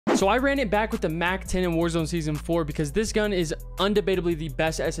So I ran it back with the MAC-10 in Warzone Season 4 because this gun is undebatably the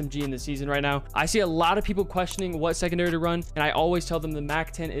best SMG in the season right now. I see a lot of people questioning what secondary to run, and I always tell them the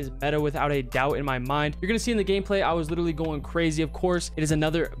MAC-10 is meta without a doubt in my mind. You're gonna see in the gameplay, I was literally going crazy. Of course, it is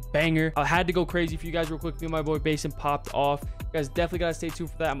another banger. I had to go crazy for you guys real quick. Me and my boy Basin popped off. You guys definitely gotta stay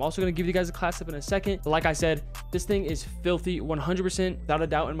tuned for that. I'm also gonna give you guys a class up in a second. But like I said, this thing is filthy, 100% without a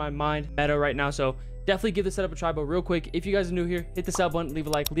doubt in my mind, meta right now. So definitely give this setup a try. But real quick, if you guys are new here, hit the sub button, leave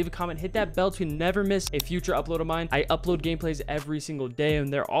a like, leave a comment, hit that bell to never miss a future upload of mine. I upload gameplays every single day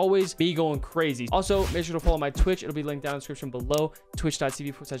and they're always be going crazy. Also, make sure to follow my Twitch. It'll be linked down in the description below,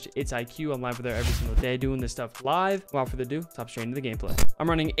 twitch.tv/itsiq. I'm live there every single day doing this stuff live. Without further ado, let's hop straight into the gameplay. I'm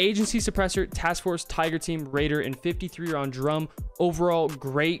running Agency Suppressor, Task Force, Tiger Team, Raider, and 53 round drum. Overall,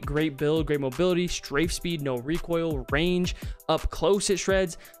 great build, great mobility, strafe speed, no recoil, range, up close it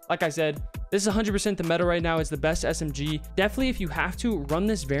shreds. Like I said, this is 100% the meta right now. It's the best SMG. Definitely, if you have to, run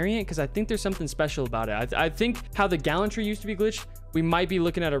this variant because I think there's something special about it. I think how the gallantry used to be glitched, we might be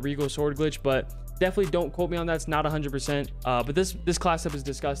looking at a Regal sword glitch, but definitely don't quote me on that. It's not 100%. But this class up is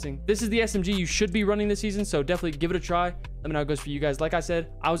disgusting. This is the SMG you should be running this season, so definitely give it a try. Let me know how it goes for you guys. Like I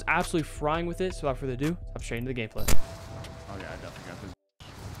said, I was absolutely frying with it. So without further ado, hop straight into the gameplay. Oh yeah, I definitely got this.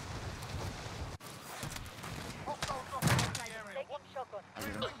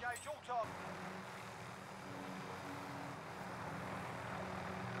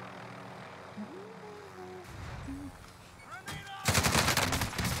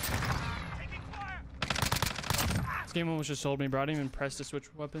 This game almost just sold me, bro. I didn't even press to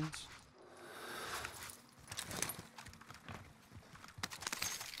switch weapons.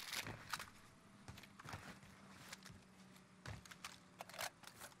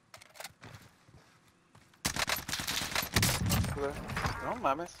 No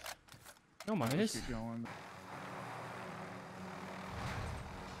mames. No mames. Keep going.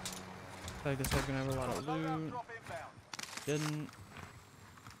 I feel like this guy's gonna have a lot of loot. Didn't.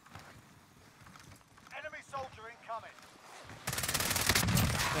 Enemy soldier incoming.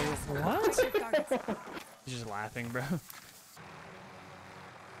 What? He's just laughing, bro.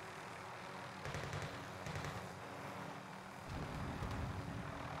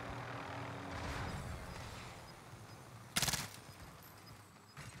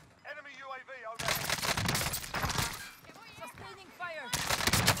 Enemy UAV overhead. Sustaining fire.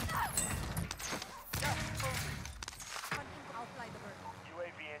 I'll fly the bird.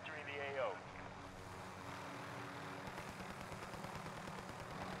 UAV entering the AO.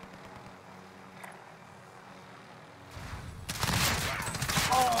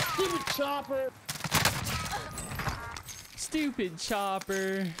 Oh, stupid chopper! Stupid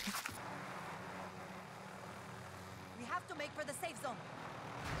chopper. We have to make for the safe zone.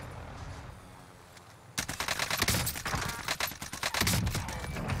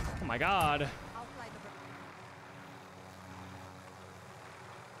 Oh my god. I'll fly the bird.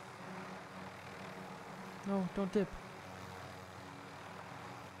 No, don't dip.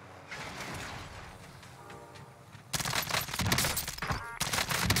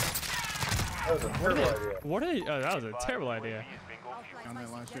 That was a terrible idea. What are you? Oh, that was a terrible idea. I'll fly On that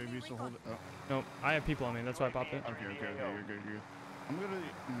spicy last deadly UAV, so hold it. Oh, Nope, I have people on me. That's why I popped it. okay, you're good. I'm gonna.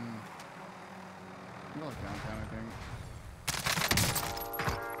 I'm gonna look downtown, I think.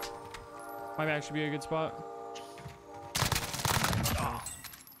 Might actually be a good spot.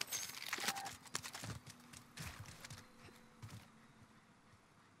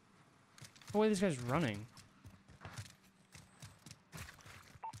 Oh wait, this guy's running.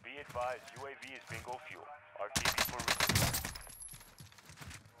 Be advised, UAV is bingo fuel. RTB for resupply.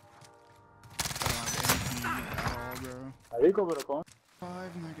 I don't have any speed at all, bro. Ahí como lo con.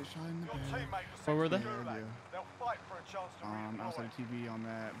 5 and I get shot in the Your back. teammate was Where were they? sent to the gulag. They'll fight for a chance to redeploy. Outside of TV on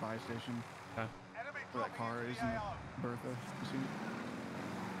that buy station. Okay. Enemy Where that dropping car into is the in AO. Bertha. You see it?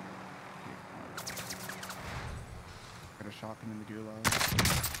 Got a shotgun in the gulag.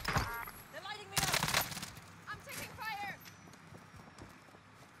 They're lighting me up. I'm taking fire.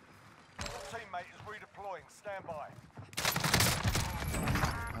 Your teammate is redeploying. Stand by.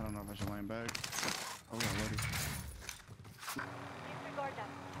 I don't know if I should land back. Oh, yeah, loaded. Disregard that.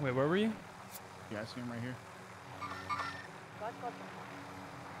 Wait, where were you? Yeah, I see him right here. Got caught.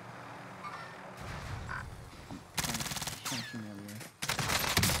 Trying to shoot me over there.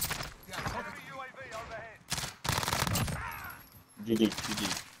 Enemy UAV overhead. GG.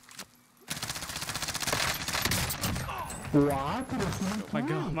 What?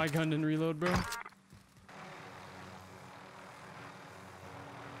 My gun didn't reload, bro.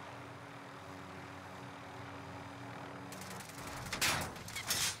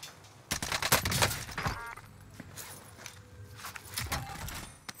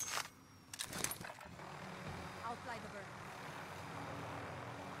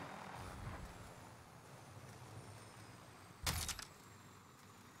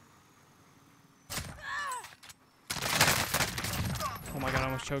 Oh my god, I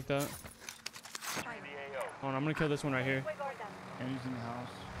almost choked that. Entering the AO. Hold on, I'm gonna kill this one right here. And he's in the house.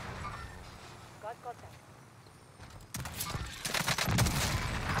 Got contact.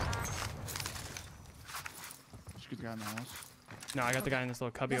 Just get the guy in the house. No, I got the guy in this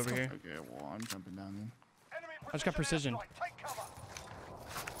little cubby over here. Okay, well, I'm jumping down then. Enemy I just got precision. airstrike. Take cover.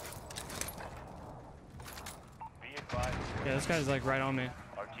 Be advised. Yeah, this guy's like right on me.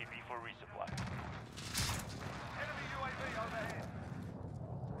 RTB for resupply. Enemy UAV overhead.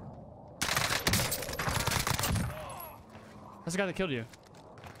 That's the guy that killed you.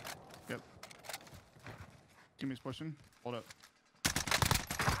 Yep. Teammates pushing. Hold up.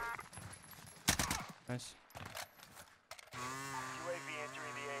 Nice. UAV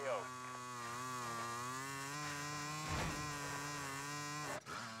entering the AO.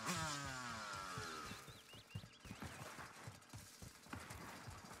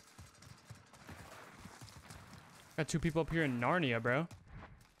 Got 2 people up here in Narnia, bro.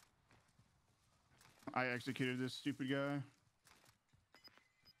 I executed this stupid guy.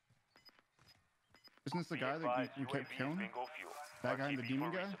 Isn't this the Be guy that advised, we kept UAV is killing? bingo fuel. That guy and the RTB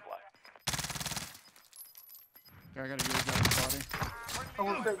demon for guy? resupply. Yeah, I gotta get his guy's body.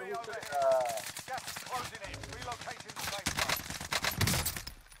 Friendly UAV overhead. Gas is closing in. Relocating the safe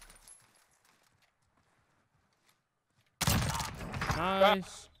zone.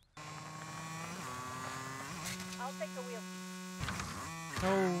 Nice. I'll take the wheel.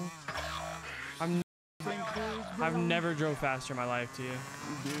 No. I've never drove faster in my life, to you.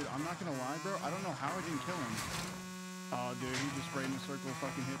 Dude, I'm not gonna lie, bro. I don't know how I didn't kill him. Oh, dude, he just sprayed in a circle,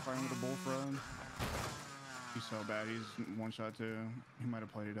 fucking hit firing with a bullfrog. He's so bad. He's one shot too. He might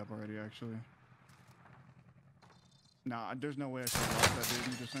have played it up already, actually. Nah, there's no way I should have lost that dude.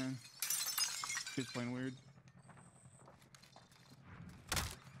 I'm just saying. He's playing weird.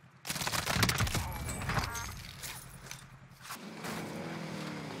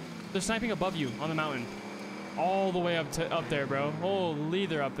 They're sniping above you on the mountain. All the way up there, bro. Holy,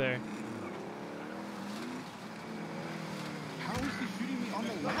 they're up there. How is he shooting me on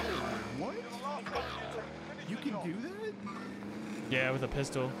the ladder? What? You can do that? Yeah, with a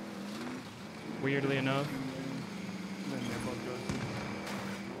pistol. Weirdly enough. Then they're both ghosted.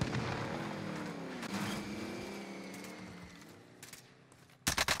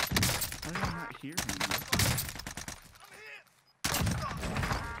 How did I not hear him?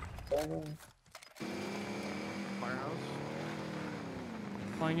 Firehouse?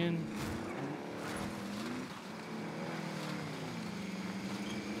 Flying in.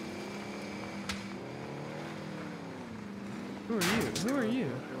 Who are you? Who are you?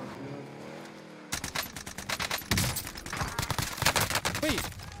 Wait.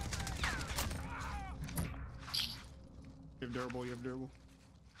 You have durable, you have durable.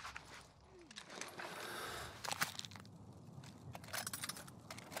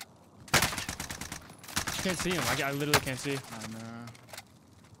 Can't see him. I literally can't see.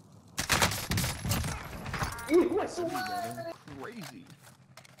 Crazy.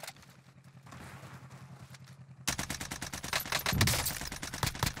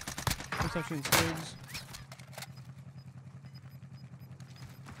 Perception squigs.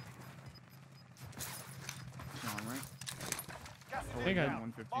 Come on, right? Gas I think I-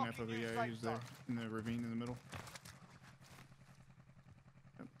 115 FOV, yeah, he's there in the ravine in the middle.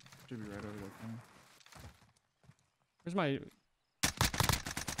 Yep. Should be right over that corner. Where's my...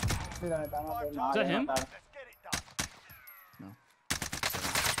 Is Is that him? Let's get it done. No.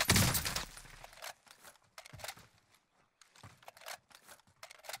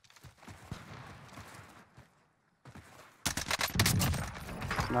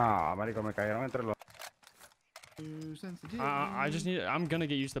 No, marico, me cayeron entre los... I just need... I'm gonna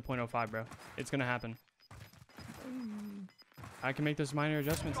get used to the .05, bro. It's gonna happen. I can make those minor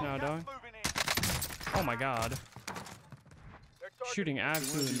adjustments now, dog. Moving in. Oh my god. They're targeting Shooting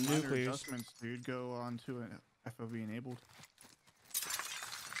absolute Minor nuclears. adjustments, dude. Go on to an FOV enabled.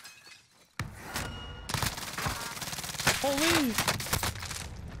 Holy!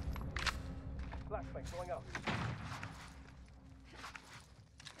 Flashbang going up.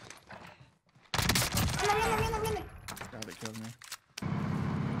 God, they killed me.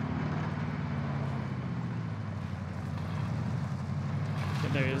 Yeah,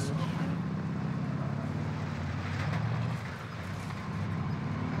 there he is.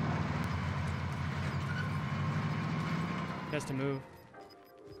 He has to move.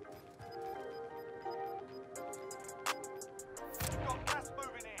 Got gas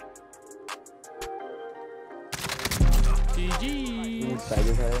moving in. GG!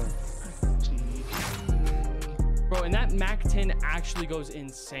 Bro, and that MAC-10 actually goes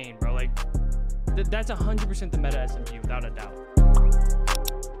insane, bro. Like, that's 100% the meta SMG, without a doubt.